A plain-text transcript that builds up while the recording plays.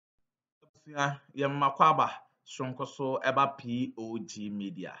Makwaba Shonko so eba POG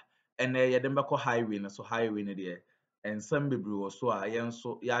Media. And yedembeko highway na so highway ne de and some bebre wo so a yen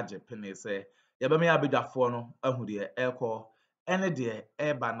so ya Japan say yebeme abedwafo no ahu de ekọ ene de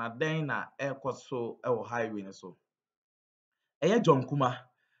eba na den na ekọ so ewo highway ne so. J.Kuma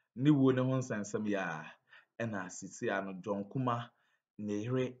ni wo ne ho nsensem ya ena sisi ano J.Kuma ne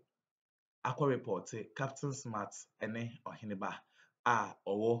yere akọ report Captain Smart ene oheneba a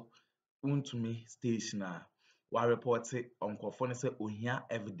owo untumi station a wa report onkofo ne say ohia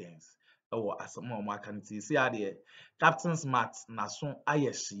evidence ewo asema o maka nti si ade Captain Smart na so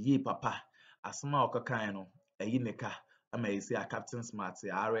ayehye papa asema okakan no eyi neka ama yesi a Captain Smart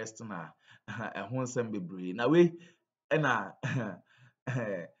ya arrest na ehun nsem bebre na we na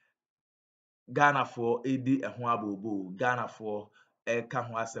Ghana for edi ehun abobo Ghana for ka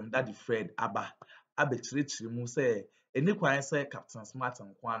ho asem that the Fred aba abechirechiri mu say eni kwan say Captain Smart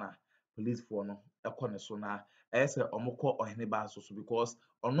nkwana police for no ekọ ne so na say omukọ oheneba so because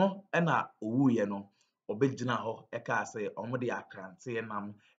ono na owuye no obegina ho eka say omode akrante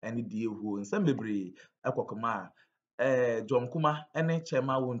nam ene die hu nsem bebre ekokoma J.Kuma ene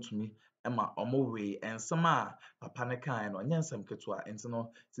chema wontumi ema omowe ensem a papa ne kan no nyensem ketua enti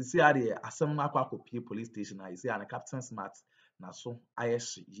no sisi ade asem na akopie police station a isi an Captain Smart na so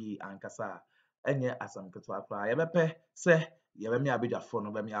ayeshi yi ankasa enye asem ketua pra yebepe se yebemi abedwafo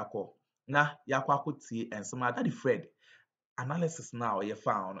no bemi akọ na yakwa akotie ensem a that Fred analysis now you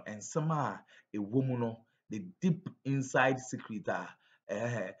found ensem a ewomu no the deep inside secret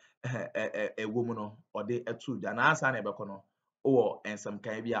ewomu no ode etu da na asa na ebekọ no o ensem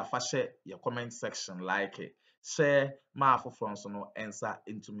kan bi afa hye your comment section like share ma afoforo so no ensa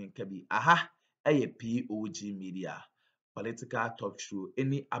into me nka bi aha eye POG Media political talk show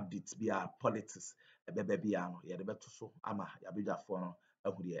any updates bi politics ebebe bia no ye de beto so ama ya bedwafo no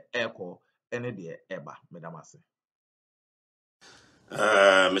ahu de ekọ ene de eba medamase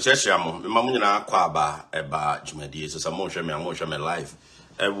Mecheshamo, Mamuna Kwaba, Eba, Jumadi, so some motion me live.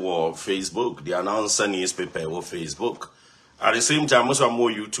 Ewo Facebook, the announcer newspaper, or Facebook. At the same time, most more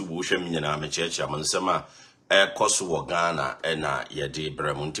YouTube, Wushamina, Mechesham, Sama, Kosu, Ghana, and Yadi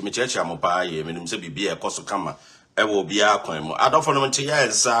Bremun, Timecham, Pai, Minum Sebi, a Kosukama, Ewo Biaquem, Adophonamentia,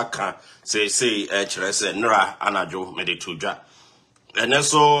 and Saka, say, Etres, Nra, Anajo, Medituja. And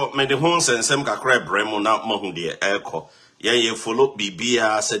also, made the homes and some crab Bremun, not Mohundi, Echo. Ye follow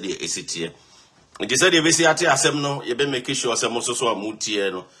Bibia said the ACT. It is said the VCT asem no, ye be make sure some so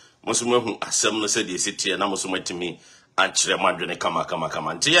mutie no, Mosumu asem no said the ACT and Amosumet me and Chremadre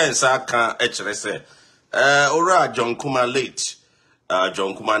kama. Tia and Saka HRS. Ora J.Kuma late.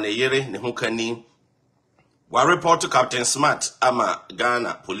 J.Kuma ne yere, ne hukani. Wa report to Captain Smart, ama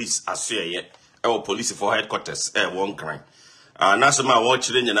Ghana police asue ye. Police for headquarters, one crime. Nasema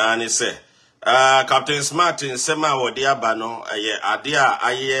watch in an say. Captain Smart in Sema or Diabano, Adia,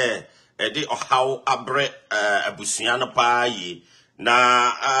 aye, Eddie or how abre Abusiano Pai.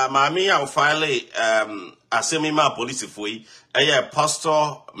 Na Mamia file Asemima police fui,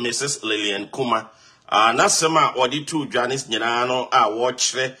 Pastor Mrs. Lillian Kuma. Nasema or the two Janice Nyanano,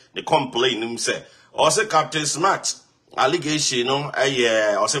 watch the complaint him say. Also Captain Smart allegation,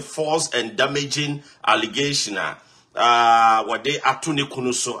 also false and damaging allegation. What they atuni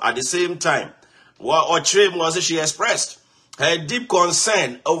kunuso at the same time. What Ochrim was she expressed her deep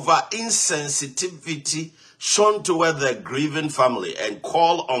concern over insensitivity shown toward the grieving family and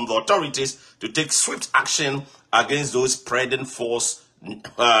call on the authorities to take swift action against those spreading falsehoods.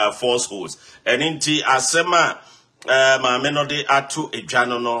 And inti asema ma menode atu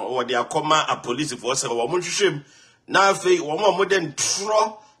ejanono or the Akroma a police force or woman na fe woman modern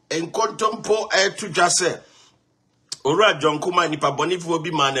tro and contempo to just say Ora J.Kuma nipa bonifo bi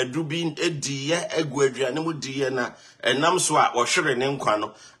ma na dubi edi ye egu aduane mu di ye na enam so a wo hwere ne nkwa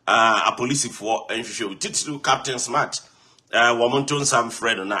no a policefo enhwehwe titiru Captain Smart wo monton sam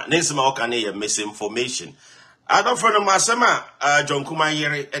friend na nsema wo kan ye misinformation adofo no masema J.Kuma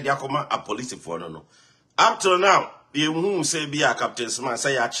yere edi akoma a policefo no up till now ye hu say bi a Captain Smart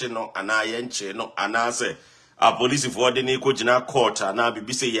say ya che no ana ye nche no ana say a policefo de ne ko gina court ana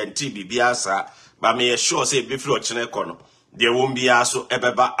bibi say ye nti bibi asa. But me sure say before Chinekono, there won't be also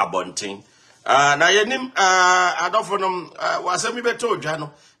ebeba abonting. Na yenim adofonom was a me beto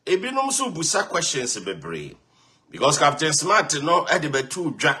jano. Ebinum so busa questions bebre. Because Captain Smart no edibe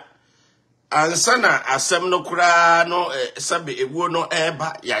tu ja. Ansana asem no kura no sabe ewo no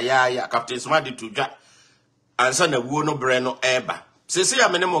eba ya Captain Smart di tu ja. Ansana ewo no bre no eba. Sese ya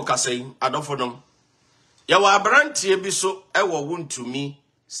menemo kasei adofonom. Ya wa abrantie bi so ewo wontumi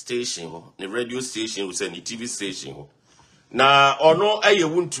station ho, the radio station ho, the TV station ho. na ono eye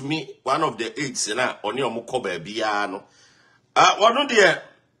wuntumi one of the 8 na oni omuko ba bia no wono de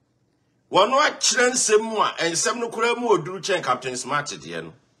wono a kyerɛ nsɛm a ensɛm no kora mu oduru kyɛn Captain Smart de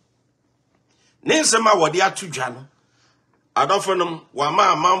no ne nsɛm a wɔde atodwa no adɔfonom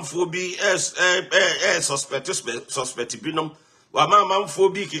wama amanfo bi suspect binom wama amanfo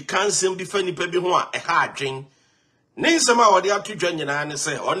bi ki kansem bi fa nipa bi ho a ɛha adwen ne nsɛm a wɔde atodwa nyinaa ne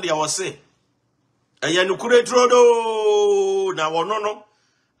sɛ on de wɔ se ɛyɛ no kura trodo na wono no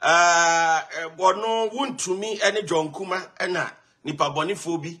wono wuntumi ene J.Kuma ena nipa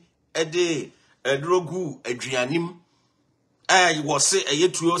bonifo bi ede drogu aduanim wo se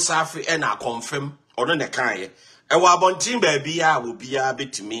eyetuo safi ena confirm ono ne kan ye ewa abontin ba bia wo bia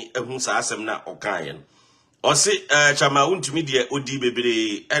betimi ehun sa asem na okan ye o se chama wuntumi de odi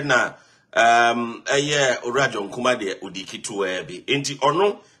bebre ena eye ora J.Kuma de odi kituwa bi enti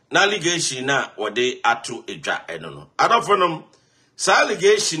ono na allegation na wode ato edwa eno no adofonom sa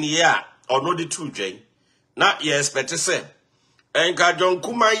allegation ye a ono de to dwen na ye expect say enka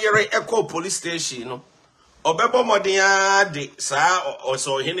J.Kuma yere echo police station no obebo modin ade sa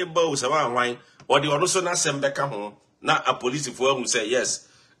oso hene ba o sama hwan wode ono so na sem beka ho na a police fo ahu say yes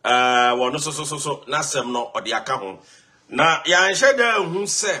wono so na sem no ode aka ho na ya nhye da hu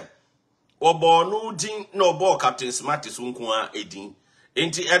say obo no din na obo Captain Smart so nko a edin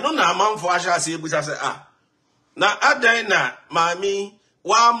enti eno na amanfo ahya ase ebusa se na adan na mami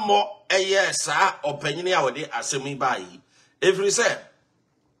wa mo eye sa opanyini a wode asemi bayi every say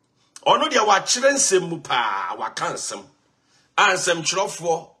ono dia wa kyerɛ nsɛm mu pa wa kansɛm ansɛm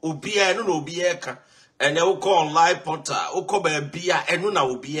kyerɛfo obia eno na obia ka ene wo call online portal wo kɔ ba bia eno na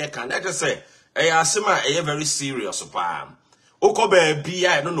obia ka na ɛte sɛ ɛyɛ asɛm a ɛyɛ very serious pa wo kɔ ba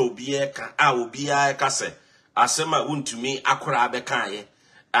bia eno na obia ka a obia ka sɛ asɛm a wuntumi akora abɛka ye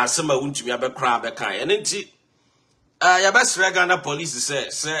asɛm a wuntumi abɛkora abɛka ye nti ya bɛsrɛ Ghana police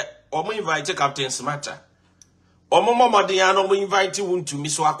sɛ omo invite Captain Smart omo momodian no invite wuntumi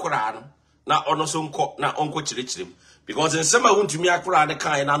so akora no na ono so nko na onko kyerɛkyerɛm because nsɛm a wuntumi akora ne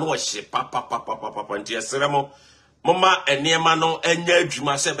kan na no hye papa nti esrɛ mo mama enema no enya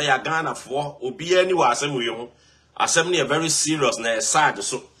adwuma sɛ bɛ ya Ghana fo obi ani wa asɛm wi ho asɛm ne very serious na sad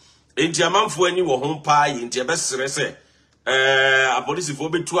so enti amanfo ani wo ho pa yi enti ebɛsrɛ sɛ a police fo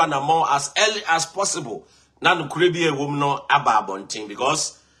betu anamo as early as possible na no kure bi ewom no aba abonten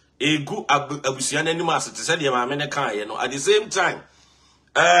because egu abusia nanim asete se de maame ne kan ye no at the same time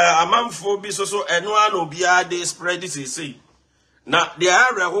amanfo bi so eno a no bia dey spread this say na de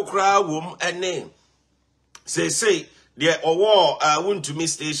area kokra wom ene say de owo wuntumi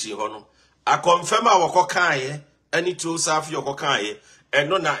station ho no a confirm a wokokan ye ani to safi wokokan ye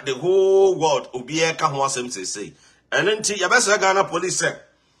eno na the whole world obi e ka ho asem say eno nti yabesa Ghana police say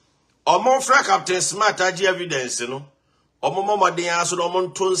omo fra Captain Smart agi evidence no omo momoden aso no omo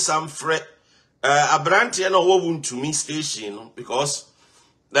nton sam frɛ abrante na wo wuntumi station no because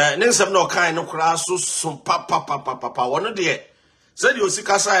the nsɛm no kan no kra so papa wono de sɛ de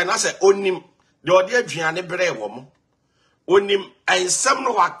osika sai na sɛ onim de ode aduane brɛ wo mo onim ensɛm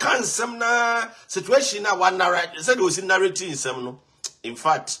no waka nsɛm na situation na one narrate sɛ de osi narrative nsɛm no in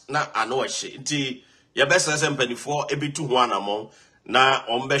fact na ano hye nti yɛbɛsɛ sɛ mpanifo ebitu ho anamon na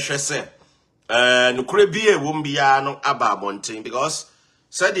ombɛhwɛ sɛ no kure bia wom bia no aba abonten because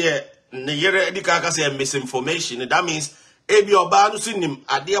said the yere edika ka say misinformation that means ebi oba no sinim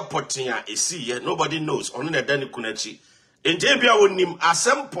ade potin a esi nobody knows ono na dan kunachi enti bia wonim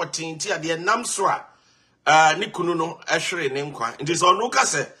asem potin ti ade nam so a ni kunu no ehwere ne nkwa enti so ono ka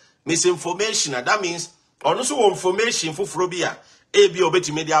say misinformation that means ono so information foforo bia ebi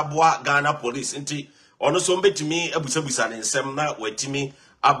obetimi de aboa Ghana police enti ono so mbetimi abusabusa ne nsem na watimi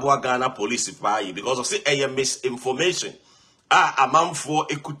aboa Ghana police paa because of say misinformation amanfo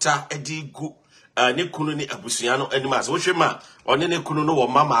ekuta edigu ne kunu ni abusua no animas wo hwema one ne kunu no wo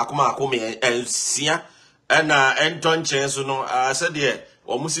mama akoma ensia na entonchen so no said there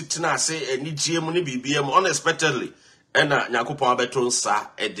wo musitina ase anigie mu ne bibia mu unexpectedly na nyakopon abeto nsa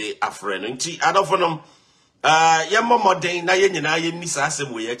ede afre no nti adofonom yemomoden na yenyina yenisa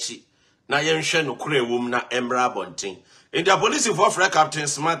asem wo yachi na yenhwe no kura ewom na emra bonten in the police for Captain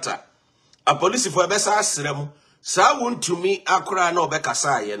Smart a police for besa asrem sa wontumi akora na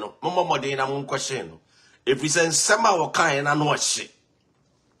obekasa ye no momomodin na monkwhye no if we say nsema wo kan na no hye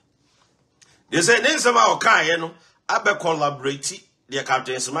they say nsema wo kan ye no abe collaborate the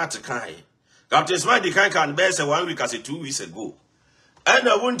Captain Smart kan ye Captain Smart the kan be say 1 week as 2 weeks ago and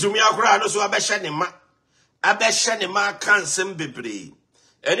wontumi akora no so abehye ne ma kan sem bebre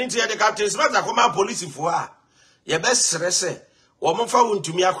enti the Captain Smart akoma police for ye besere se wo momfa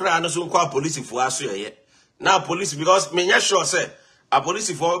wontumi akora no so nkwa police fo aso ye Now police because me sure say a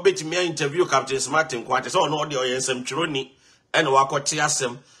police for bet me interview Captain Smart in Quantas or no the oyensem troni and wakoti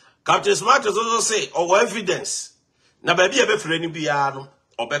asem. Captain Smart also say evidence. Na baby ebe freni biya no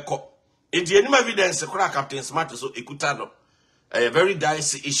obeko. Enti enim evidence kura Captain Smart so ekuta no. A very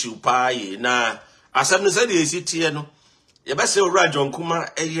dicey issue pa ye na asem no say the esi no. Ye be say J.Kuma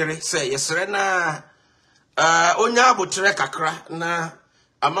eyere say yesre na onya abotre kakra na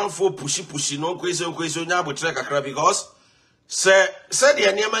amanfo pushi no kwese onya abotre kakra because say the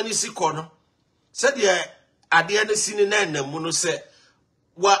enema ni siko no say the ade ne sini na namu no say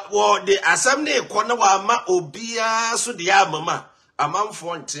wa the asam ne ko na wa ma obia so de amama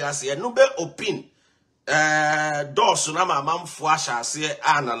amanfo nte ase no be open doors na amanfo ahase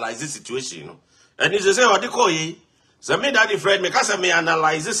analyze the situation no and he say odi ko yi so me that friend me kasa me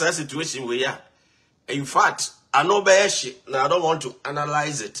analyze this situation we ya in fact I know be na I don't want to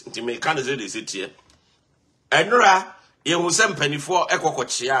analyze it until me can say this here enura ye hu se mpanifo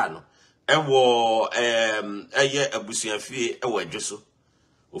ekokochia no ewo eye abusuafie ewo adwoso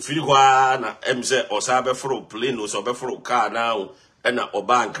ofiri kwa na emse osabe foro plane o so be foro car now na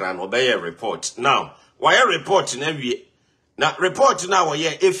oba ankra no be report now why report na wie na report na wo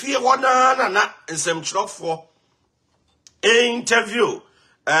ye efie wona na nsem chirofo interview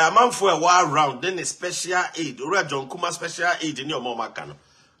manfo e wa around then special aid J.Kuma special aid ni omomaka no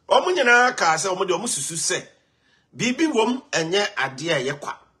omunyina ka se omode omususu se bibi wom enye ade a ye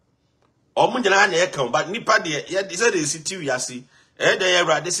kwa omunyina na ye kan ba nipa de ye say de city wiase de ye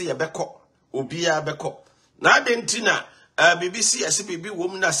awrade se ye beko obia beko na de ntina BBC ase bibi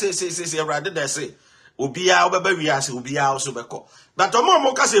wom na say awrade de say obia obeba wiase obia also beko but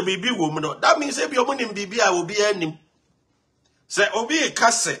omo ka se bibi wom no that means say bi omunim bibi a obia anim say obi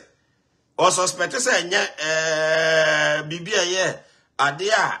kase or suspect say enye bibi ye ade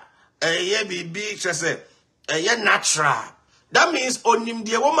a ye bibi say eye natural. That means onim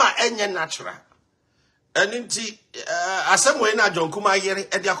de woma enye natural. And inti asem we na J.Kuma yere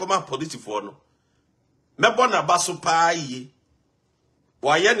e de akoma police for no. Mebo na baso pa yi.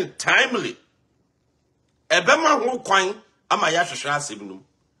 Wa ye ni timely. Ebe ma ho kwan ama ya hwehwe asem num.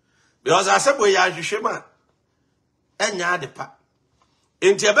 Because asem we ya hwehwe ma enya de pa.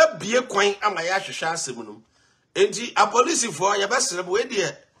 Enti ebe bie kwan ama ya hwehwe asem num. Enti a police for ye be sere bo we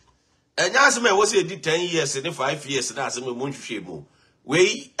de enya asem e wo se di 10 years ni 5 years na asem mo nhwehwe mu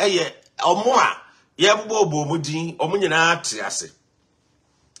we eye omo a ye bobo mu din omo nyina ate ase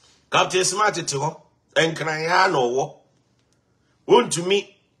Captain Smart te ho enkran ya no wo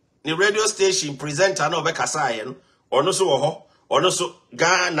wontumi ni radio station presenter na obekasa aye no ono so wo ho ono so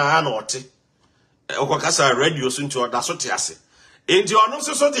Ghana na ote okokasa radio so nti oda so te ase enti ono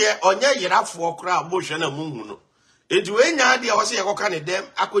so de onye yerafo kra bo hwe na munhu no enti we nya ade a wo se yekoka ne dem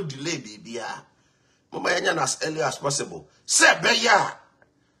akọ delay bibia mama yanya as early as possible se be ya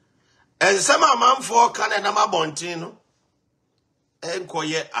ensema manfo kan na mabontin no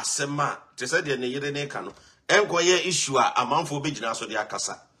enkoye asema te se de ne yire ne ka no enkoye issue a amanfo begina so de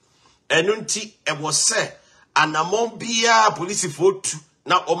akasa enu nti e wo se anamon bia police fotu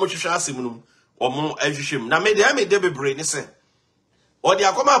na omo hwehwe asem num omo ahwehwem na me de bebre ne se or the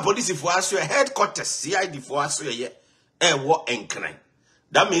Akroma police for us headquarters CID for us ye wo enkran.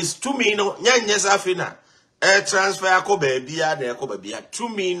 That means 2 mino nyanye zafina transfer ko baabia na ko baabia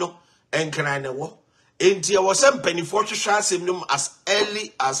 2 mino enkran ne wo enti e wo se mpanifo hwehwe asem num as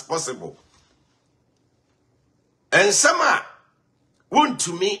early as possible. Ensama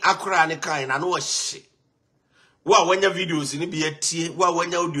wontumi akora ne kan na no hye wa wanya videos ni bi atie wa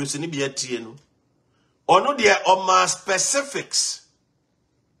wanya audios ni bi atie no ono de oma specifics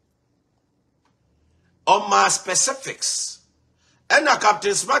and a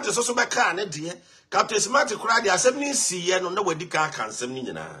Captain Smart is also back and dear Captain Smart cried the assembly see no no wadi ka kansem ni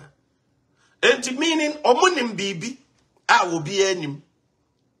nyina enti meaning omunim bibi a obi anim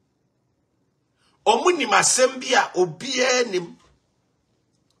omunim asem bia obi anim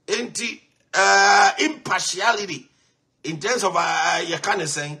enti impartiality in terms of you can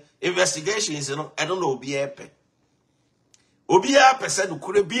say investigations you know I don't know obi epe person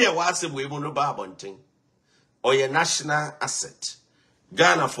kure bi e wa asem we mu no ba abonten oye national asset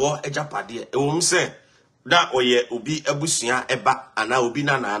Ghana for ejapade e wom se da oye obi abusua eba ana obi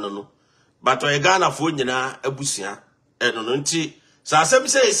na na no but oye Ghana for nyina abusua eno no nti sa asem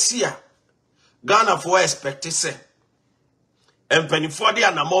se esia Ghana for expect se empanifo de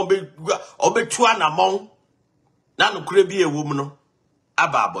anamon obetu anamon na no kure bi e wom no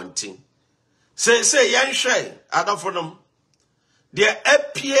aba abonten se yenhwe adafonom de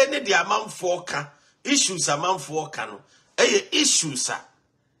apie ne de amanfo ka issues amanfo ka no eye issues a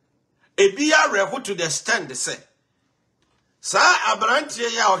Ebia reho to the stand say. Sa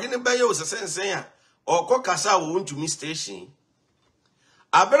abrantie ya ohene baye o sesensen ya okokasa wo ntumi station.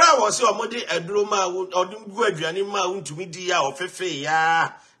 Abra wo se omode aduro ma odum gu aduane ma ntumi di ya ofefe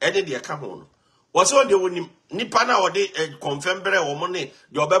ya ene de ka ho no. Wo se ode wonim nipa na ode confirm bere wo mo ne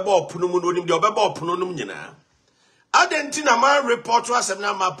de obeba opono mu no nim de obeba opono no nyina. Adenti na man report to asem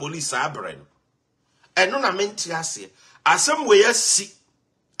na ma police abre no. Eno na menti ase. Asem we asi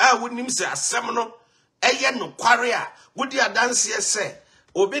a wonim se asem no eye no kware a wodi adanse ese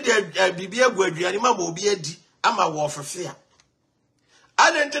obi de bibia gu aduane ma obi adi ama wo ofefe a.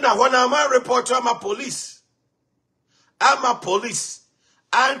 Adenti na wana man report to ama police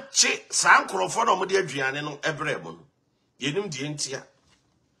anche san krofo no mo de aduane no ebre mo no yenim die ntia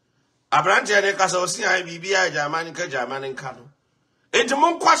abrante ne kasa osi ai bibia jamani ka no enti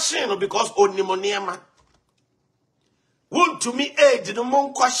mon kwashen no because onimoniema want to me aid no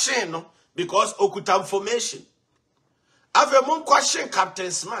mon kwashen no because okuta information ave mon kwashen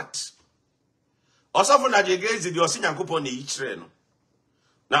Captain Smart osofo na jegezi di osi nyankopon na yichire no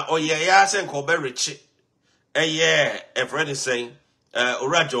na oye ya se nko be richi eye a friend is saying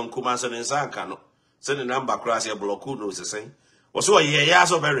ora J.Kuma so nsanka no se ne number cross ya block no se saying oso oye ya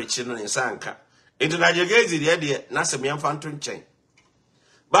so be richi no nsanka enti na jegezi de na se memfa nto nchen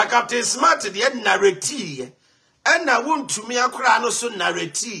but Captain Smart de narrative and na wontumi akora no so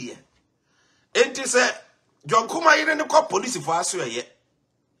narrative enti se J.Kuma yire ne ko police for aso ye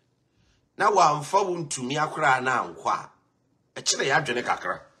na wa mfa wontumi akora na ankwa e kire ya adwene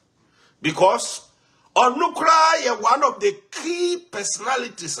kakra because onukra ye one of the key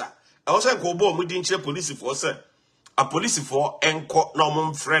personalities I also go bo mu din kire police for say a police for enko no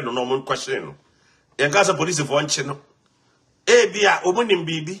mo friend no mo question no ye ga say police for nche no e bia omunim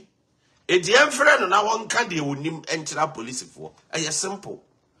bibi e di friend no na won ka de wonim enchira police for e simple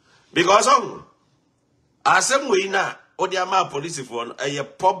because on asem we na odi ama police for no e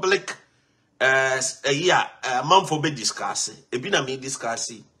public man for be discuss e bi na me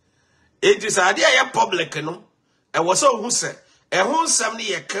discuss it is idea public no e was so who say e hu nsam ne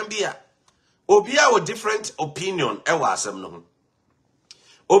ye kan bia obia with different opinion e wa asem no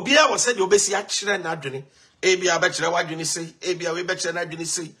obia was said obesi a kire na adwene e bia be kire wa adwene sei e bia we be kire na adwene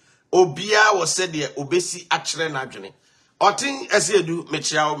sei obia was said ye obesi a kire na adwene otin esedu me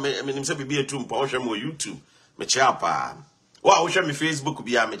chia me nim se bibia etu mpa wo hwe mo YouTube me chia pa wa wo hwe me Facebook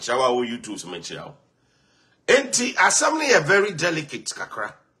bia me chia wa wo YouTube so me chia enti asem ne very delicate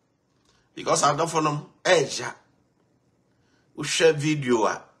kakra because I don't for them eja wo hwe video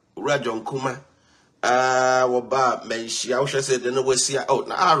a ura J.Kuma wo ba menhia wo hwe se de no wasia oh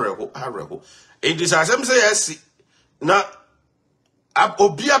na areho enti asem say yes na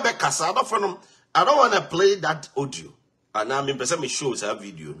obia be kasa I don't for them I don't want to play that audio and I mean person me show that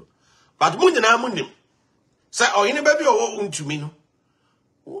video no but mo nyina mo nim say oyine ba bi o wontumi no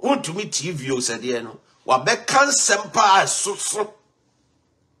wontumi TV o said de no wa be kan sempa so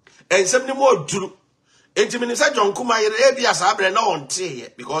ensem ni mo duru enti me say J.Kuma yere bia sa abre na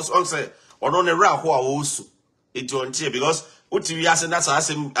onte because on say ono ne ra ho a wo su enti onte because utiwi ase na sa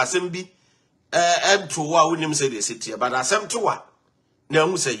asem bi to wa wonim say de sitie but asem to wa na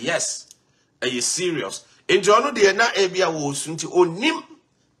hu say yes are you serious enti ono de na bia wo su nti onim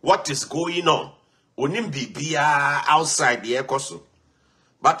what is going on onim bibia outside the ekoso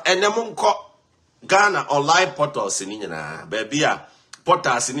but enemo nko Ghana online portals ni nyina bebia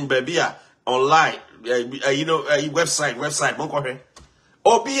portals ni bebia online website mon ko hwe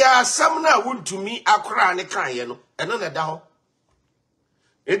obia sam na wontumi akora ne kan ye no eno na da ho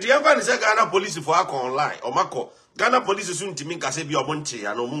enti eva ni se Ghana police for akọ online o mako Ghana police so ntimi nkase bia omonche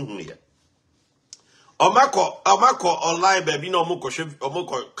ya no muhu ye o mako online baby no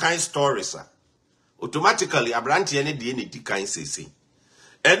omoko kind stories automatically abrante ne de ne di kan sese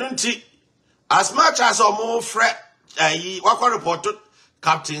enu nti as much as omo fre wakọ report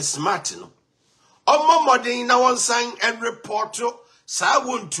Captain Smart no omo modern na won sign and report sa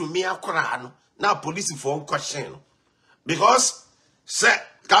won to me akora no na police for question no because say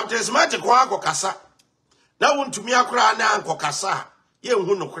Captain Smart ko akokasa na won to me akora na ankokasa ye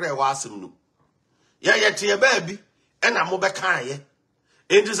hu no kore wa asem no ye tie ba bi e na mo be kan ye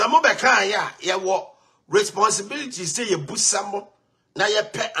enti za mo be kan ye a ye wo responsibility say ye busamo na ye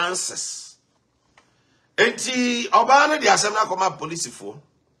pe answers enti oba no di asem na koma police for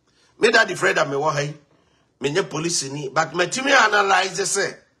me that the friend that me wo hai me nye police ni but me timi analyze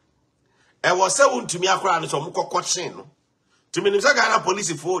say e wo se wontumi akora no so mo kokokyen no timi nim say Ghana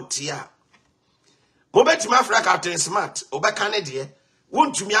police for tia mo betimi afra Captain Smart obeka ne de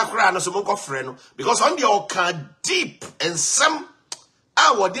wontumi akora no so mo kofre no because on the all can deep and some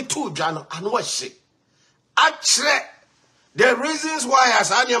what the two jano and what she. Actually, the reasons why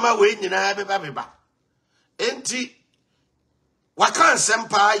as anyama waiting in a baby. Enti, wakan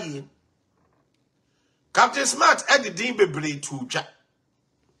senpai. Captain Smart editing bebre to ja.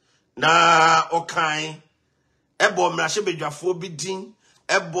 Na okay. Ebo mrashe bedwafo bi din,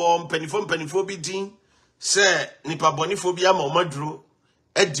 ebo mpanifo bi din, se nipa bonifo bi ama omaduro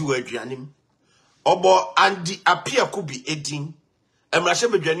edi waduanem. Obo andi apia kubi edin. Emrashe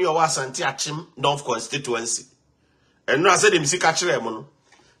bedwani o wa Asante Achim North constituency. Enura se dem sika kire mo no.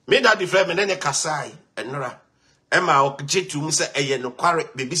 Me that defend me ne kasai enura. Ema o jetum se eye no kware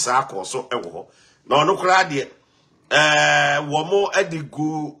bebi sa akoso ewo ho. Na ono kra de womo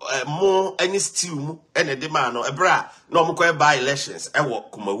edigu mo any stew mu ene de ma no ebra na omo kwa buy elections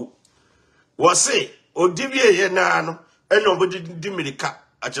ewo kumawu. Wo say odiwie ye na no ene obodi di mirika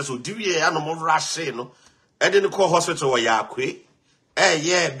acheso odiwie ya no mo rashe no ede ne ko hospital wo ya akwe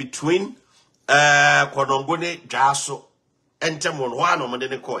between Konongo ne Jaso entemon ho ano mo de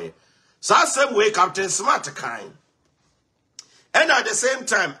ne koye. So same way Captain Smart kind. And at the same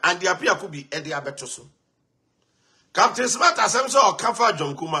time, and the appear could be Eddie Abetoso. Captain Smart asem so okafa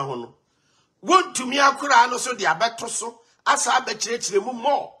J.Kuma hono. Won to me akura no so the Abetoso as I betchire mu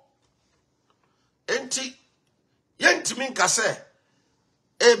more. Enti yentimi nka se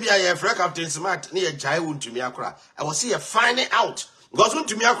ebia ye frɛ Captain Smart ne ye jai won to me akura. I was see finding out because won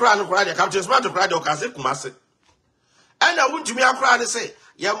to me akura no kura the Captain Smart kura de okase kumase. And I won to me akura ne say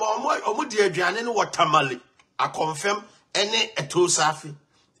ye omo de aduane ne watermali. I confirm any eto safi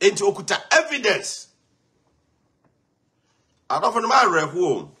enti okuta evidence. Adofo no ma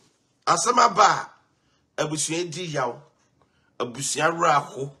rehu asema ba abusua di yaw abusua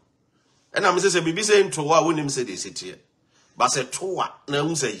raho ena me se bibi se nto wa wonim se de setie ba se toa na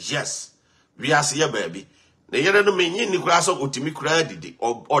hu se yes we are here baby na yere no menyi ni kura so otimi kura didi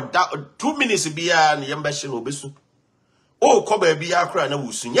oda 2 minutes bia na yemba hye no obesu o ko ba bia kura na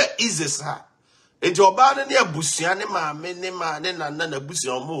wusu nya easy sa enti oba ne abusua ne maame ne ma ne nana na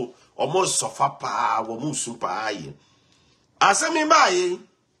abusua omo sofa pa wo mu su pa yi asemi baye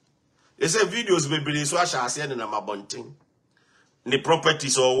ese videos bebele so asha ase ne na mabonten ni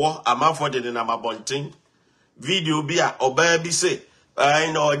properties owo amafo de na mabonten video bi a oba bi se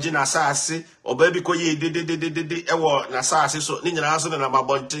na ogina saase oba bi koye de ewo na saase so ni nyina so na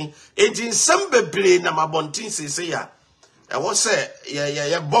mabonten enti nsem bebele na mabonten sese ya ewo se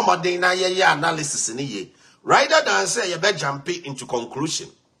ye bomodin na ye analysis ni ye rather than say ye be jump into conclusion.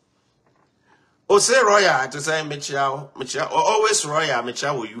 O say royal to say Michelle, always royal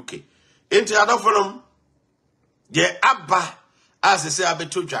Michelle UK. Into other from ye abba as they say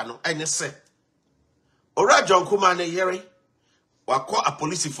abeto jano and say Ora J.Kuma ne yere wako a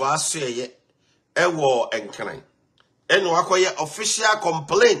police for us ye war and canine. And wako ye official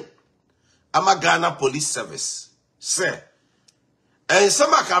complaint ama Ghana Police Service. Say and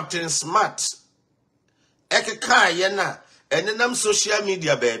some Captain Smart eke ka ye na and then social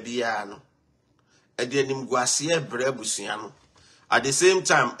media baby ano. At the same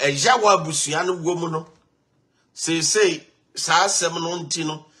time, a Jawa Busiano woman say, Sa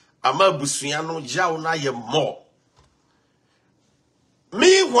Semontino, Ama Busiano, Jauna ye more.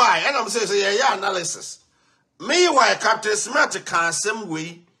 Meanwhile, and I'm saying, yeah, analysis. Meanwhile, Captain Smart can same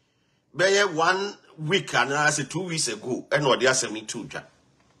way, by 1 week and I say 2 weeks ago, and what they are saying too.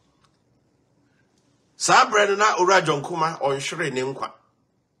 Sa Brandona Ora J.Kuma on Shure Nimqua.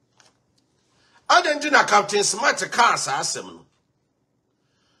 Adentina Captain Smart car sa asem no.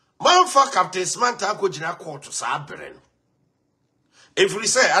 Man for Captain Smart akogina court sa abren. If we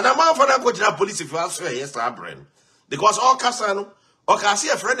say and man for akogina police if you ask yes sa abren. Because all kasa no o ka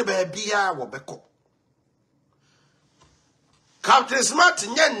see a friend be bia wo beko. Captain Smart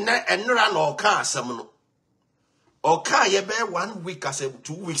nye ne enra na o ka asem no. O ka ye be 1 week as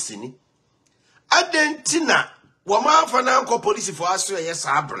 2 weeks ni. Adentina wo man for na police for ask yes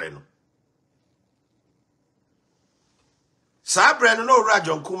sa abren no. Sabren no Ora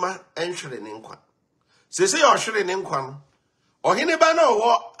J.Kuma enhwere ne nkwa. Sese yo hwere ne nkwa no. Ohene ba na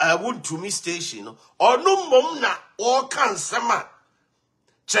wo Wontumi station no. Onu mom na wo kan sema.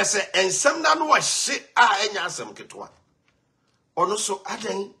 Chese ensem na no wa hye a enya asem ketwa. Onu so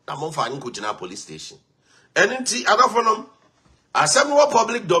adan na momfa nko gina police station. Enti adafo no asem no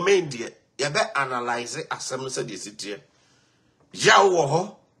public domain de ye be analyze asem no se de sitie. Ya wo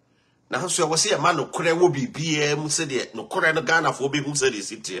ho na so we say ma no kore wo bibia mu se de no kore no Ghana fo be mu se de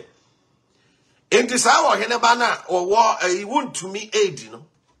sitie enti sa wo hene ba na wo Wontumi aid no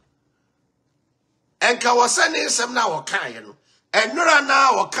enka wo se ne nsem na wo kan no enura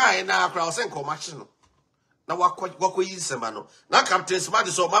na wo kan na akra wo se nko ma hye no na wako yin semano na Captain Smart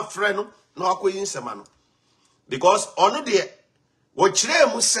so my friend no na wako yin semano because ono de wo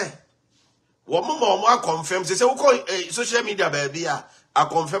kire mu se wo mo confirm say wo social media baby a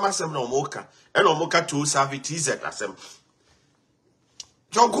confirm asem na omoka e na omoka to service asem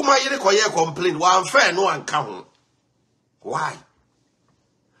J.Kuma yere koye complain wa fair no anka ho why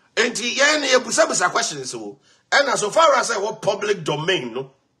enti yen e busa questions so and so far as I was public domain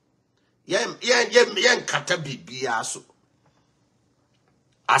no yen kata bibia so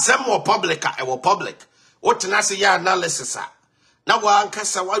asem wo public e wo public what na say ya analysis a na wa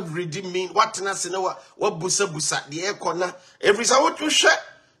ankasa what read mean what na say na wa busa de e kona every say what you hwe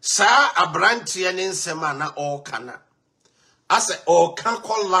sa abrantie ne nsema na all kana ase all can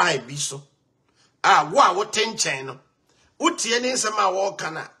call lie bi so wo tenchen no utie ne nsema all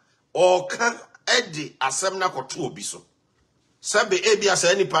kana all can edi asem na koto obi so sabe ebi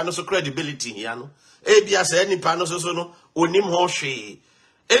asa nipa no so credibility here no ebi asa nipa no so no onim ho hwe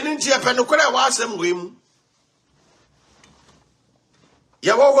eni ntia pe no kora wa asem we mu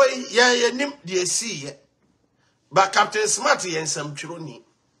ya wo ya nim de si ye ba Captain Smart ye nsam twiro ni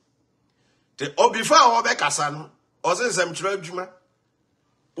te obifa wo be kasa no o se nsam twiro adwuma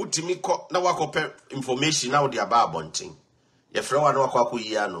utimi ko na wakope information na wo de aba abonten ye frɛ wa na wakɔ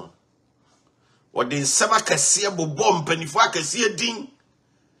yi ano wode nsɛm akɛseɛ bobɔ mpanifo akɛseɛ din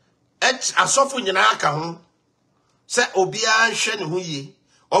asɔfo nyinaa aka ho sɛ obiara nhwɛ ne ho yie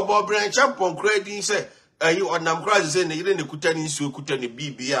ɔbɔ brancha mpɔnkora din sɛ ayi ɔnam kora sɛ ne yere ne kuta ne nsuo kuta ne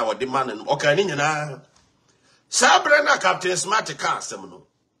bibia a wɔde ma no ɔka ne nyinaa saa brɛ na Captain Smart ka asɛm no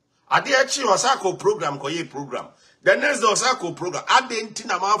ade akyi ɔsako program kɔyɛ program the next day ɔsako program ade nti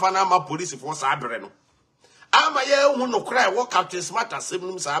na manfa na ma police for saa brɛ no ama yɛ hu no kora wɔ Captain Smart asɛm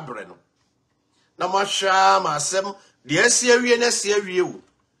no saa brɛ no na masha masem de asiawie na asiawie wo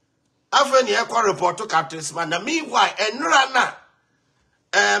afa ne ekwa report to Captain Smart na meanwhile enra na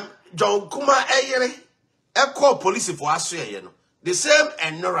J.Kuma eyere ekọ police for asoye no the same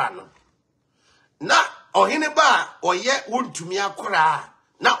enra no na ohene ba oye wontumi akora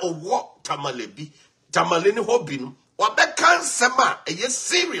na owo tamale ne hobby no wabeka nsema eye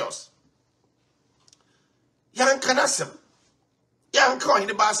serious yankana sem yanka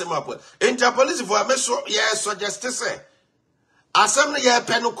ohene ba asem apo enta police for me so suggest say asem no ye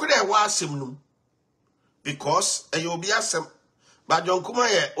pe no kure wa asem no because e obi asem ba J.Kuma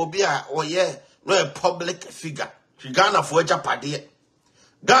ye obi a oye no a public figure Ghana for japade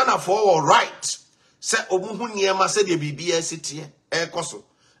Ghana for right say omuhu niema say de bibia sitie e koso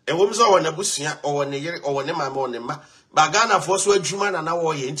e wom so wona busua o wona yere o wona mama o ne ma ba Ghana for so adwuma na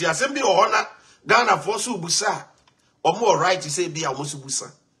wo ye nti asem bi o hona Ghana for so busa o mo right say bi a mo so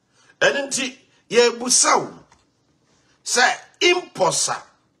busa enti ye busa wo say imposa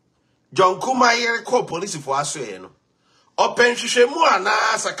J.Kuma yere call police for aso ye no open hwehwemu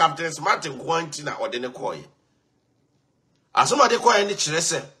ana sa Captain Smart nkwanti na ode ne koye asoma de koye ne kire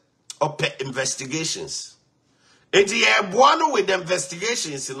se open investigations enti ye boa no with the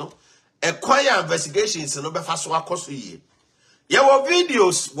investigations no e koye investigations no be fa so akoso yie ye wo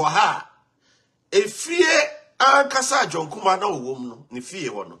videos wo ha e fie ankasa J.Kuma na owom no ne fie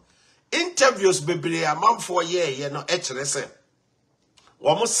ho no interviews bebre amamfo ye no e kire se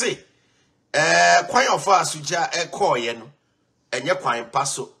wo mo se kwan ofa asuja koye no enye kwan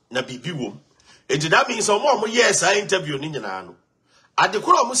paso na bibi wom enti that means omo yes I interview ni nyina no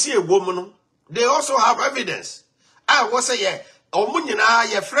adekoro omo si ewom no they also have evidence I was say ye omo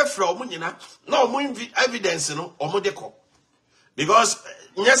nyina ye frefre omo nyina na omo evidence no omo de ko because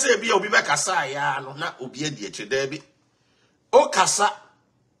nyese bi obi be kasa ya no na obi adi eche da bi o kasa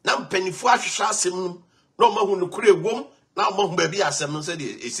na mpanifo ahwehwa asem no na omo hu no kure ewom na omo hu ba bi asem no se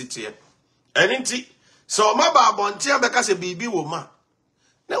de esitie enti so ma ba bontia beka se bibi wo ma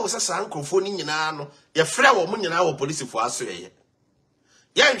na wo sasa Akuffo ni nyina no ye frɛ wo mo nyina wo police fo aso ye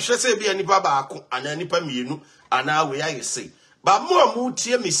nhwɛ sɛ bi anipa baako ana anipa mienu ana we aye sei ba mo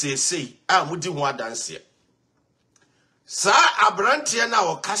tie mi sesei a mo di ho adanse sa abrantie na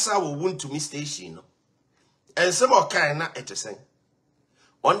wo kasa wo wuntumi station no ensem okan na etesen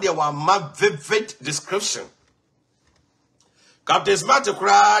on there wa ma vivid description Captain Smart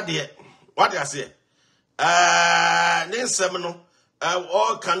kura de what I say nsem no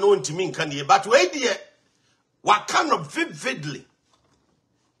all cannot to mean can ye but wait there what kind of vividly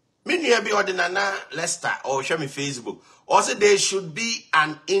many be ordinana Lester or show me Facebook also there should be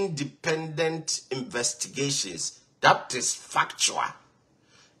an independent investigations that is factual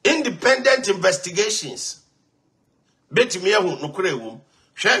independent investigations bet me hu no kure wom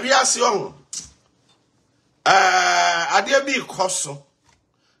hwe wi ase ho ade bi koso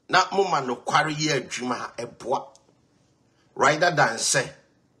na moma no kware ye adwuma eboa rather than say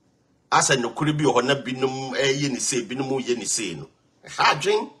asa no kuri bi ho na binum ye ni say binum ye ni say no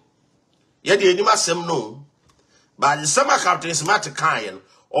hadwen ye de anim asem no ba the summer Captain Smart kan ye no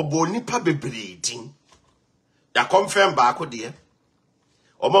obo nipa bebre din ya confirm ba ko de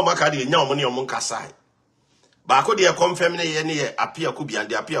omo maka de nya omo ne omo nkasa ba ko de confirm ne ye apia ko bi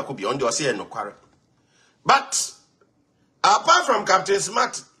ande apia ko bi on de o say no kware. But apart from Captain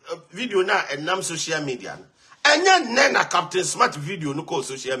Smart video na enam social media enya na Captain Smart video no ko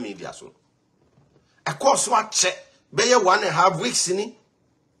social media so e course wa che be ye 1.5 weeks ni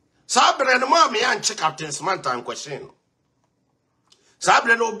sabre no ma me an che Captain Smart an question no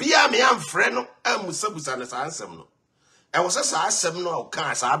sabre no bia me an frɛ no amusabusa na sa ansem no e wo se sa asem no o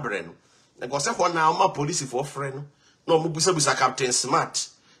kan sabre no e go se ho na ma police for frɛ no na o mu busabusa Captain Smart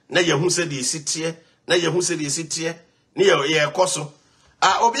na ye hu se de sitie na ye hu se de sitie ni ye koso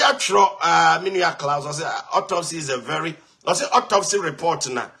obi atro minia clause o say autopsy is a very o say autopsy report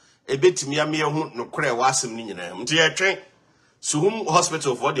na ebetimi am ye hu no kure wasem ni nyina nti ye twen Suhum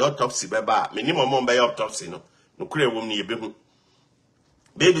hospital for the autopsy beba minimum mo be autopsy no kure wom ni ye behu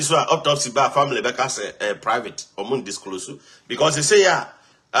baby so autopsy ba family be ka say private or mun disclose because they say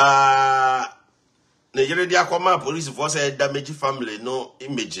Nigeria dia Akroma police for say damage family no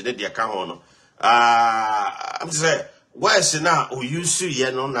image ne dia ka ho no I'm say where's na o use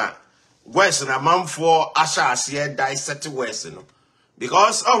ye no na where's na man for asha ase dissect where's no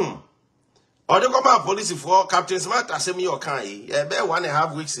because the Akroma police for Captain Smart asemi o kan yi be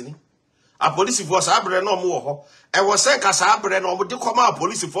 1.5 weeks ni a police for sabre no mo ho e was say ka sabre no mo de Akroma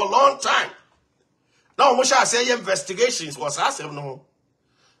police for long time now mo sha say investigations was asem no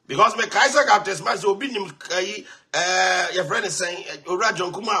because me Kaiser Captain Smart so obi nim kai your friend is saying ora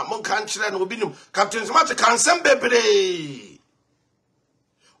J.Kuma mon kan kire no obi nim Captain Smart kan sem bebre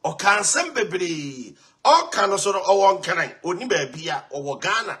o kan sem bebre o kan so o won kan oni ba bia o wo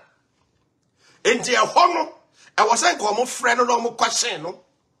Ghana enti e ho no e wo say ko mo frɛ no mo question no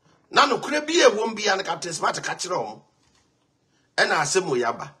na no kure bia won bia na Captain Smart ka kire o e na asemo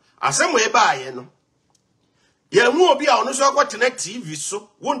yaba asemo e ba ye no ye mu obi a ono so akotena TV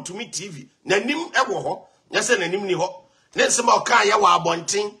so wontumi TV nanim ewo ho nyese nanim ni ho ne nsema oka ya wa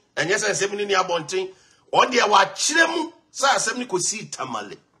abonten enyese nsem ni abonten on de wa kiremu sa asem ni kosi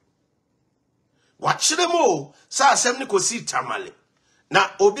tamale wa kiremu sa asem ni kosi tamale na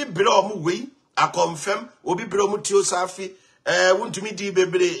obi bre o mu wei a confirm obi bre o mu tio safi wontumi di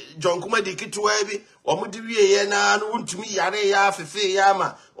bebre J.Kuma di kitwa bi o mu di wie ye na no wontumi yare ya fefe ya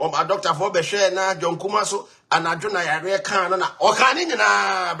ma o ma doctor for be hwe na J.Kuma so anadwo na yare kan na o kan ni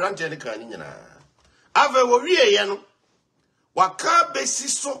nyina branche ni kan ni nyina ave wo wie ye no waka besi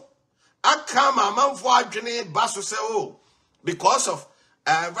so aka ma manfo adwene baso se o because of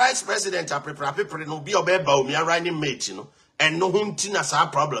vice president apprepare no bi obe Bawumia running mate no and no hunti na sa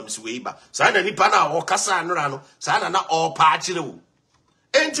problems we ba sa na nipa na o kasa anora no sa na o pa akire wo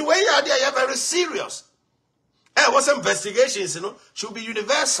enti we ya dey very serious. What's investigations, should be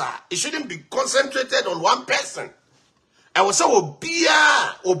universal. It shouldn't be concentrated on one person. I was so beer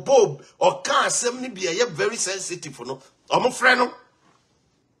or Bob or car assembly be very sensitive for no. I'm a friend.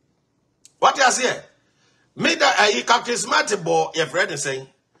 What you say? Made that Captain Smart boy, your friend is saying,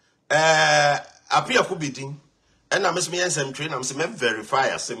 appear could be ding. And I miss me and some train, I'm some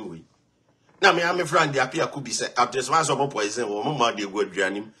verify same way. Now, me, I'm a friend, the appear could be said, Captain Smart or poison or more dear good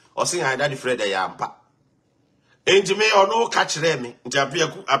journey, or saying I daddy Fred I am. Enti me ono catch them nti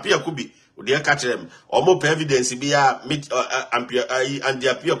apia kubi de catch them or more evidence be meet and the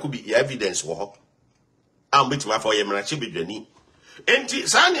apia kubi evidence wo ho am betima for yemra che bedwani enti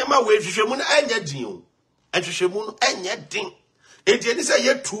sa ne ma we hwehwemu no anya din o ahwehwemu no anya din enti eni say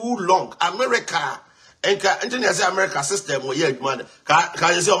ye too long America enka enti ne say America system wo ye adwuma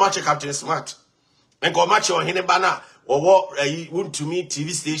ka say o ma che Captain Smart enka o ma che o hene ba na wo wontumi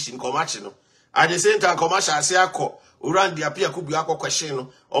TV station ko ma che no at the same time, commercial say ako uran di apia kubi ako question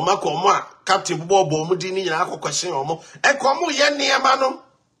no o ma ko mo a captain bobo mu di ni nyina ako question o mo e ko mo ye niema no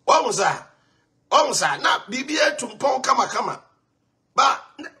o mo sa na bibia tumpon kama ba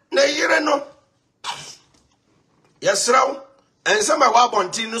na yire no yesraw ensema wa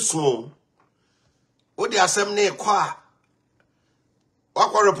bonti no so o di asem na ekọ a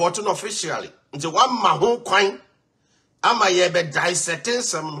wa report no officially nti wa ma ho kwan ama ye be dissecting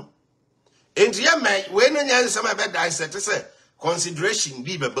some no. And when you have some bad I said to say consideration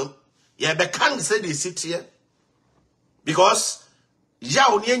be bebum, ye be can't say they sit here because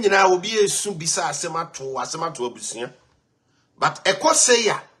ya will be a soon beside sema to obusia. But a course say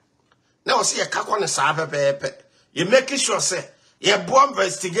ya now see a cack on a sabe pepe. You make sure say Ye bo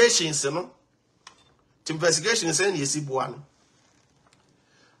investigations no. The investigations say ye si boa no.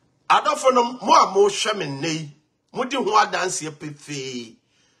 Addo for no mo hwe me nei. Mo di ho adanse pefe.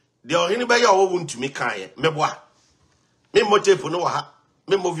 De ohini be ye wo wuntumi kan ye. Meboa. Me mo tape no wa ha.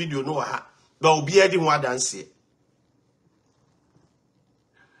 Me mo video no wa ha. Ba obi edi ho adanse.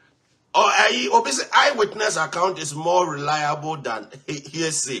 Or obviously eyewitness account is more reliable than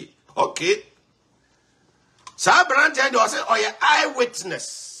hearsay. Okay. So Brandon was say, oh yeah,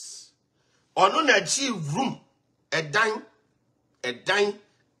 eyewitness. Or no na room. A dime.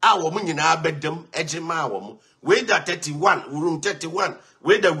 Our woman na bedem ejima awom. Whether 31, room 31,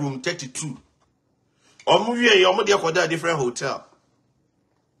 whether room 32. Or mu wie omo de akoda different hotel.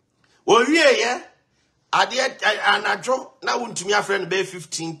 O wie ye anadwo na wontumi afre no be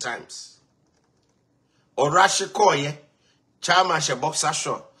 15 times. Or rash koye chama she boxer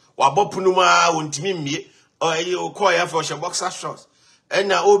short. Wa bopunu ma wontumi mmie. Or you koye for she boxer shorts.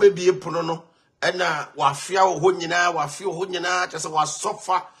 Ena obebie pono no. Ena wafia ho nyina kyese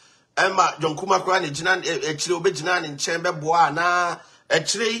wasofa. Emma J.Kuma kra ne gina ekire obegina ne nchen beboa na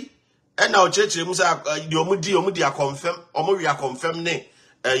ekire ena o chechire mu sa di omudi a confirm omo wi a confirm ne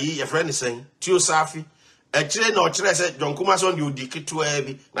yi your friend is saying tio safi ekire na o kire se J.Kuma so ndi odi ketua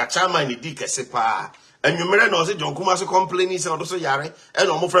bi na chairman ni di kese pa enwumere na o se J.Kuma so complain se odo so yare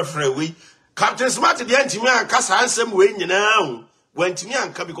ena omo frefre we Captain Smart de antimi anka sa ansem we nyina hu wantimi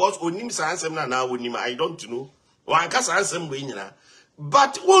anka because onim sa ansem na onim I don't know wan anka sa ansem we nyina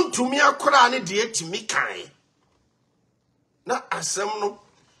but won to me akora ne de etimi kan na asem no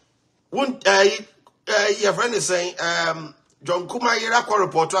won your friend is saying J.Kuma yera ko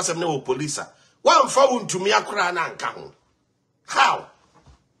report asem na o police wan fa won to me akora na anka ho how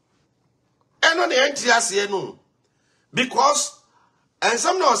eno ne entiase no because and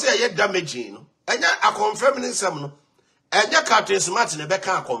some no say ye damaging no enya a confirm ne sem no enya Captain Smart ne be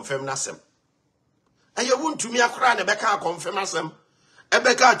kan confirm na sem enya won to me akora ne be kan confirm na sem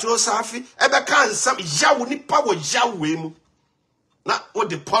Ebeka cho safi, ebeka nsam yawo nipa wo yawo mu. Na what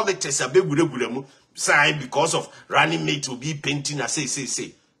the politics abegure mu say because of running mate to be painting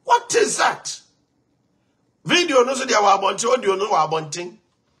say. What is that? Video no so dia wa abonte audio no wa abonte.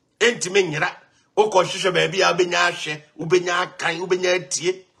 Entime nyira. Oko hwehwe ba bia obenya ahwe, ubenya akan, ubenya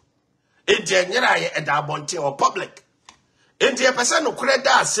atie. Enti nyira ye eda abonte or public. Enti e pese no kure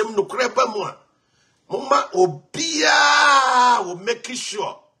da asem no kure ba mu a. Mama Obia will make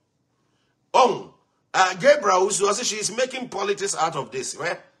sure. Gabriel also she is making politics out of this,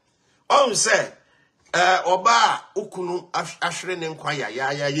 right? Say Oba Ukunu Ashren inquire,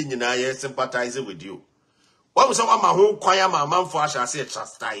 ya sympathize with you. Someone my whole choir, my man for I shall say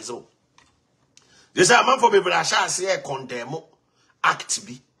chastise. This a man for people I shall say condemn act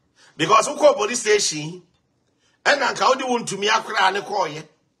be. Because who call police station and I can't do to me a cry and a choir.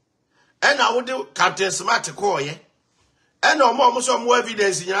 And I would do Captain Smart call ye. And no more some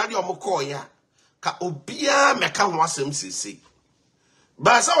evidence in your call ya. Ka obia meka wasem sisi.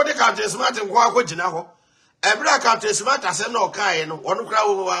 But some of the Captain Smart and Quaco. Every Captain Smart has no kind, one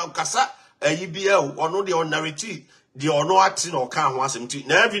crowd cassa, a UBL, or no the honority, the honor acting or can wasem to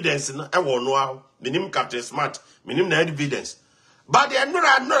no evidence, and I won't know the name Captain Smart, minimum no evidence. But they are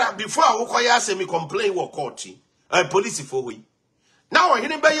not before I will semi complain or court, police for we. Now, I hear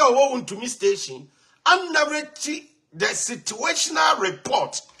your own to me station. I'm narrating the situational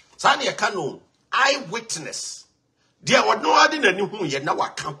report. Sanya Kano, eyewitness. There was no other than whom you now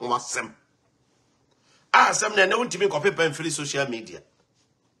account myself. Ah, some no to me copy pen free social media.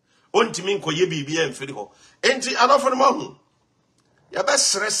 On to me ko ye BB and free ho. Enti enough for the moment. Your best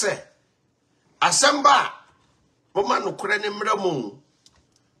stress. Assemba. Woman no crane mramu.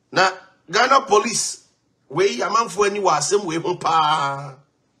 Na Ghana police. We a man for any was some way home pa.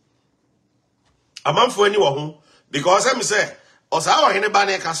 A man for any one because I'm say, or our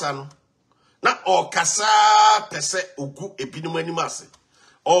Henebane Casano. Not all Cassa pese ugu epinumani masse.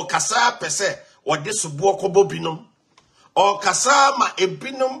 Or Cassa pese or this buoko bobinum. Or Cassa ma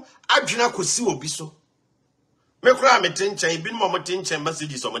ebinum adjuna kusi obiso. Me cry me tincha, ebin mama tincha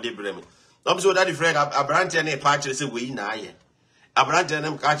messages on my day breme. I'm so that if a branch and a patch is away na ye. A branch and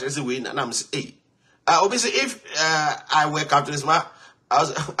a catch is away and I'm say, obviously, if I were Captain Smart,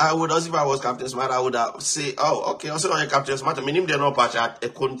 I would also, if I was Captain Smart, I would say, oh, okay, also on Captain Smart, I mean, him, they're not patch at a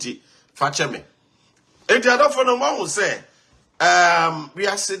country, fetch me. If the other for the one will say, we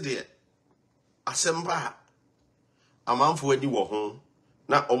are sitting Assemba, a man for any war home,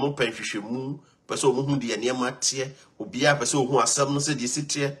 not almost pension moon, person whom the near Mattia, who be a person who has some said, you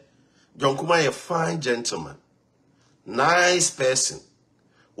sit here. J.Kuma, a fine gentleman, nice person,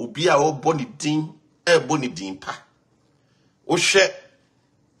 who be our bonny dean. Bonny din pa. Oshe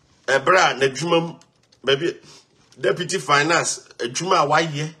Ebra Nejumum baby Deputy Finance Juma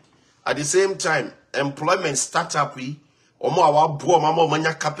Waye at the same time employment startup we omo awa bo mama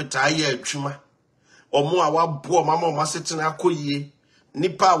manya capital ye Juma omo awa bo mama masetina koye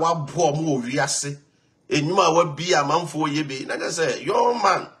nipa awa bo mo wiase enyuma awa bi amanfo ye be na say young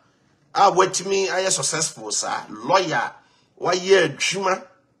man wait me I successful sir lawyer waye Juma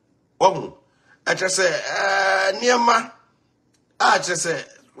oh I just say niema I just say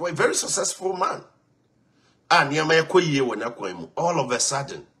we're a very successful man. And you may all of a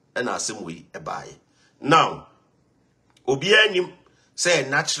sudden, and I say we buy. Now, Obianim say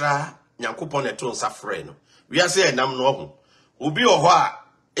natural Yankupon a tone suffering. We are saying I'm no Ubi or what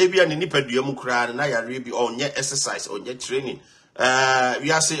Abian in Nipeduamukra and I read on your exercise or your training.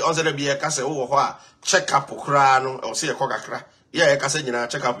 We are saying also be a cassa or check up crano or say a cockacra. Yeah, Cassina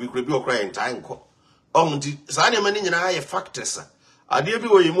check up with review crying time. On the Saniman in I factors. I dear be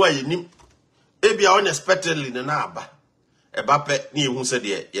where you nim. Ebia unexpectedly na naba. Ebape ni ehun se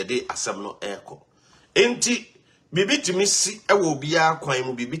de ye de asem no eko. Enti bibi timi si e wo bia kwan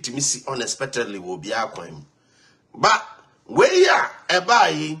mu bibi timi si unexpectedly wo bia kwan mu. Ba we ya eba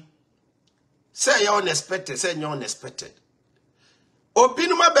yi say you unexpected say you unexpected.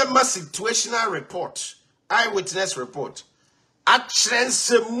 Obinuma be ma situational report, eyewitness report.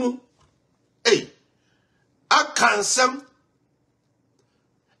 Akrensemu akansem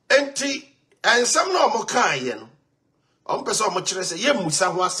enti and some no more kind, person much say, ye musa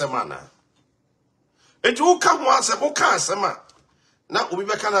was a manner. It will come once a book sama. Now we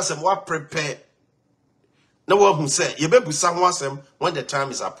can as what prepare. No one who say, ye be someone some when the time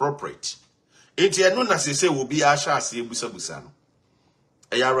is appropriate. It ye no as say will be a shas ye busa busan.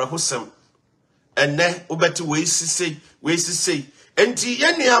 A yara husam. And ne ubeti we say, and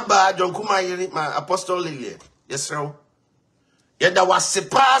Tia ba J.Kuma my apostle Lily. Yes, sir. Yet there was a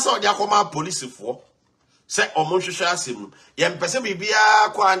pass or J.Kuma police for. Say Omonshasha sim. Yem Pesebi bia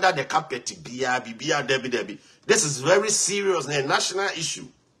under the carpet bia Debbie. This is very serious and a national issue.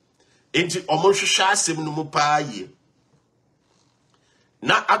 Into Omonshasha sim no pa ye.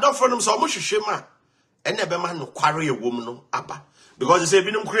 Now Addo for them so much shema. And never man no quarry a woman no abba. Because they say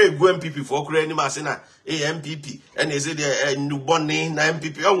binum create go MPP for create any masina MPP and they say they newborn na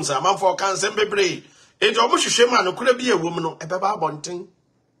MPP on some man for cancer bebre. It almost shema no could be a woman no ebeba bonting.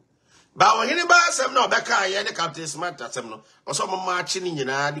 But when anybody say no beka ye the captain smart asem no or some marching in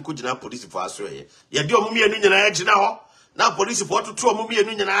na di kujina police for aso ye. Ye di omumi enu nyina agina ho. Na police for to omumi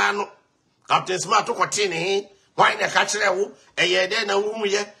enu nyina no. Captain smart to kwate ne why na ka kire wo eye de na wo mu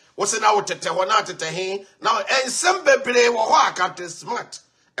ye. What's now tete wana tete he now and some bebre wo ho Captain Smart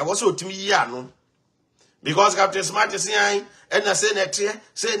e wo so otimi yi ano because Captain Smart is saying and na say net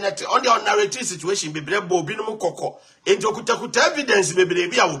on the narrative situation bebre bo bi no kokko enti okuta evidence bebre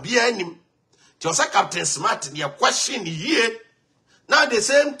bi a obi anim ti say Captain Smart ne question here now at the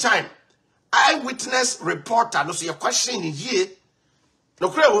same time eyewitness reporter no so your question here no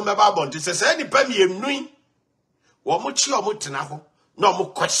kure wo meba bon ti say ni pa mi enui wo mo chi o mo tena ho no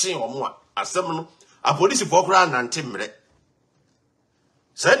more question or more. As some a police for grand and timbre.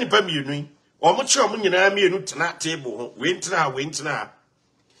 Send him you doing, or much of me and me and table, winter. Now,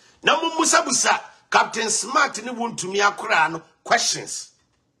 Musabusa, Captain Smart in the wound to me a crown questions.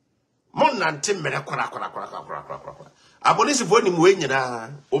 Mon and timbre, a police for him waiting,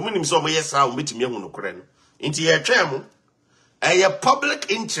 or minim some yes, I'll meet me on the crown. Into your chairman, a public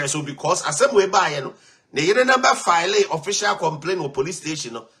interest, because as some way by the year number file official complaint or police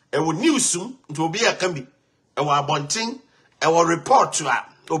station, and would news soon to be a can be a bunting, a report to her,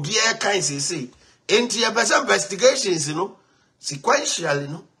 or be a kind say, into your best investigations,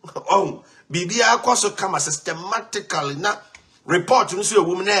 sequentially, oh, BBA also come systematically not report to see a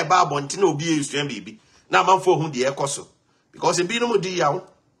woman about bunting or be used to baby. Now, man for whom the air coso because it be no deal.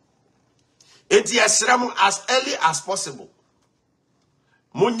 It's as early as possible.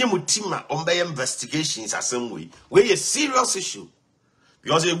 Munye mutima ombe investigations asem way. We a serious issue.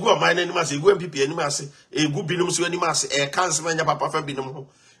 Because a go mine animals, a go MPP animals, a good binum so animals, a cancer mania papa for binum.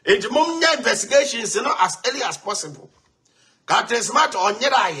 And munye investigations as early as possible. Captain Smart on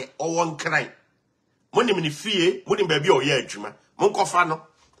yeraye or one crime. Munim ni fie, munim baby or ye J.Kuma. Munkofano.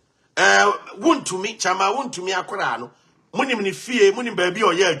 Wun to me, chama wun to me akurano. Munim ni fie, munim baby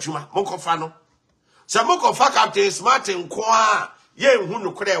or ye J.Kuma. Munkofano. Samoko fa Captain Smart in kwa. Ye who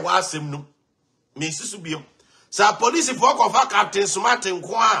no credit was him no. Mrs. Subio. Sa police for cover Captain Smart and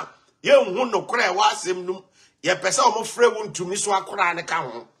Kwa. Ye who no credit was him no. Ye person of friend to Miss Wakra and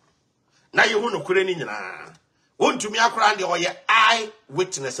account. Now you who no credit in won't to me a crown or your eye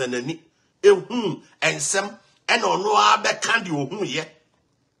witness and any and some and on no other candy or who ye.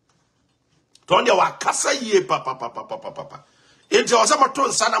 Don't you want Cassa ye, papa. It was a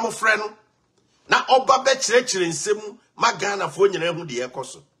maton son of a friend. Now, Oba Betch in Sim, Magana for you know the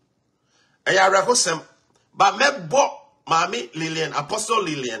Ecoso. I recosem, but me bo Mammy Lillian, Apostle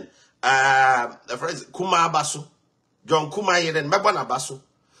Lillian, the friends Kuma Basu, John Kuma and Mabana Basu.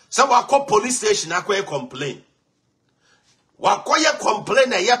 So I call police station, I complain. Wakoye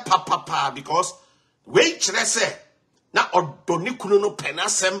complain a papa because wait say na odoni kunu no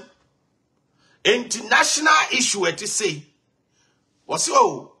penasem international issue et say was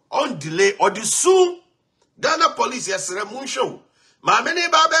on delay or the soon Ghana police yesere mun show ma me ne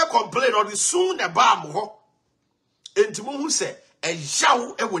ba be complain or the soon e ba mo ho enti mu hu se e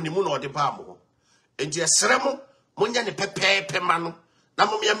yawo e woni mu na ode ba mo ho enti yesere mo munya ne pepepe ma no na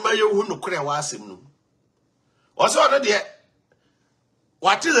mo me ma yehu no kure wa asem no also no de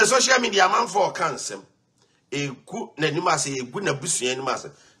what is the social media man for cancer? Egu na nima se egu na busua nima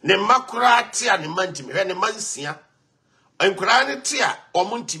se ne makura tia ne mantimi hwe ne mansia enkura ne tia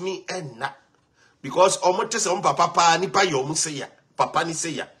omuntimi enna because omutese papa nipa ye omuse ya papa ni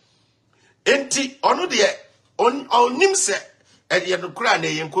se ya enti ono de onim se ye no kura na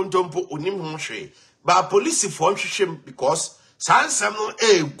ye nkontompo onim ho hwe ba police for hwehwem because sansam no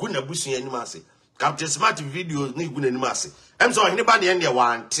egu na busua nima se Captain Smart videos ni egu na nima se so anybody in there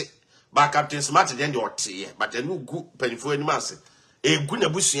want but Captain Smart then your tea, but a new good penny for any mass. A good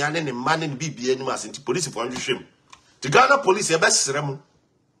abusian and a man in BB any mass into police for shame. The Ghana police a best ceremony.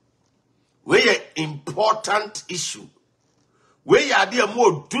 Where important issue. Where you are dear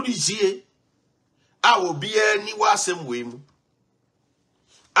more to this year. I will be any wasem way.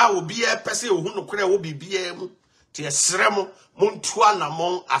 I will be a person who no credit will be BM to a ceremony Montuan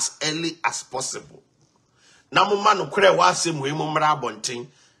among as early as possible. Namu man no credit wasem way mumra bonting.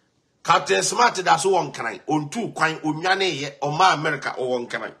 Captain Smart that's one kind on two quine unyane ye or my America or one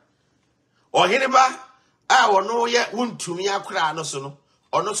kind. Or hineba, I will know yet won't to me a cry no so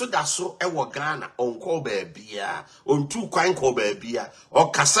or no so that's so ever Ghana on Kobe beer on two quine Kobe beer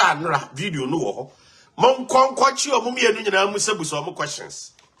or Cassandra video no. Mon con quachi or mummy and Musabu some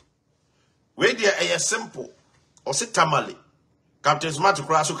questions. Where dear a simple or sit tamale. Captain Smart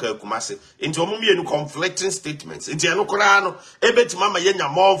Crasso Kumase into a mummy and conflicting statements. Into a Corano, a bit mamma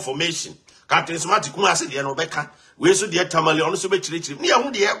yenya more information. Captain Smart Kumase, the Anobeka, we so dear Tamale on the Subich, near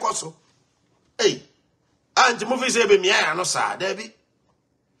who the air coso. Hey, and movies ebe me, I know, sir, Debbie.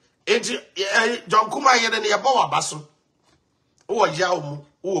 Into John Kuma yen and the Aboa Basso. Oh, Yaum,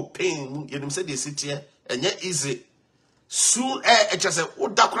 oh, pain, you said they sit here, and yet easy. Soon, just a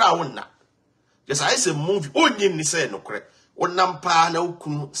wood dakra. Yes, I say movie, oh, you say no correct. Onampa na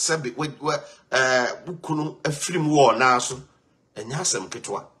ukunu sebe ukunu afrim war na so enya asem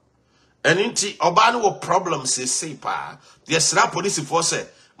ketwa eninti oba no wo problems say pa the Sra police force say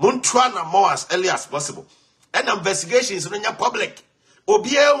montwa na more as early as possible and investigations no nya public obi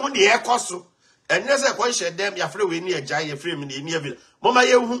ehu de ekoso enya se ko hye dem ya frɛ we ni agya ye frɛ me ni avi mama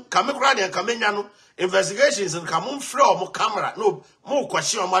ye hu kamekura de kamenya no investigations no kamon frɛ o mo camera no mo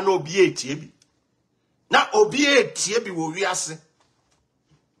kwahye o ma na obi etie bi na obi etie bi wo wiase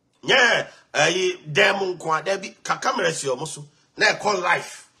nye dem nko da bi ka camera si omo so na e call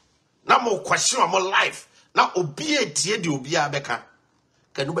life na mo kwahye omo life na obi etie di obi abeka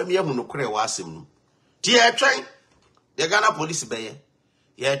kanu ba mi ahu no kore wa asem no ti e twen de Ghana police beye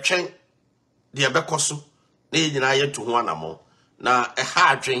ye twen de ebekoso na nyina ye to ho anamo na e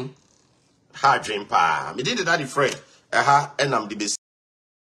ha adwen pa me did that friend ha enam de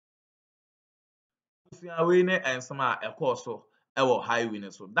we ne ensama ekoso ewo highway ne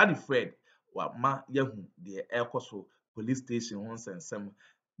so that Fred wa ma yahu de ekoso police station ho nsensem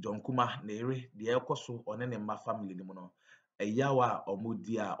J.Kuma na ere de ekoso one ne ma family ni mo no eyawa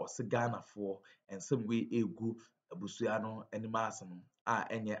omodi a Ghana fo ensem we egu abusua no anima asem a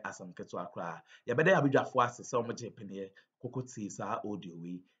enye asem keto akra ya bede abadwafo ase se omo je pene kokoti sa audio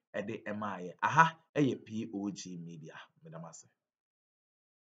we ede emaye aha eye POG Media medamase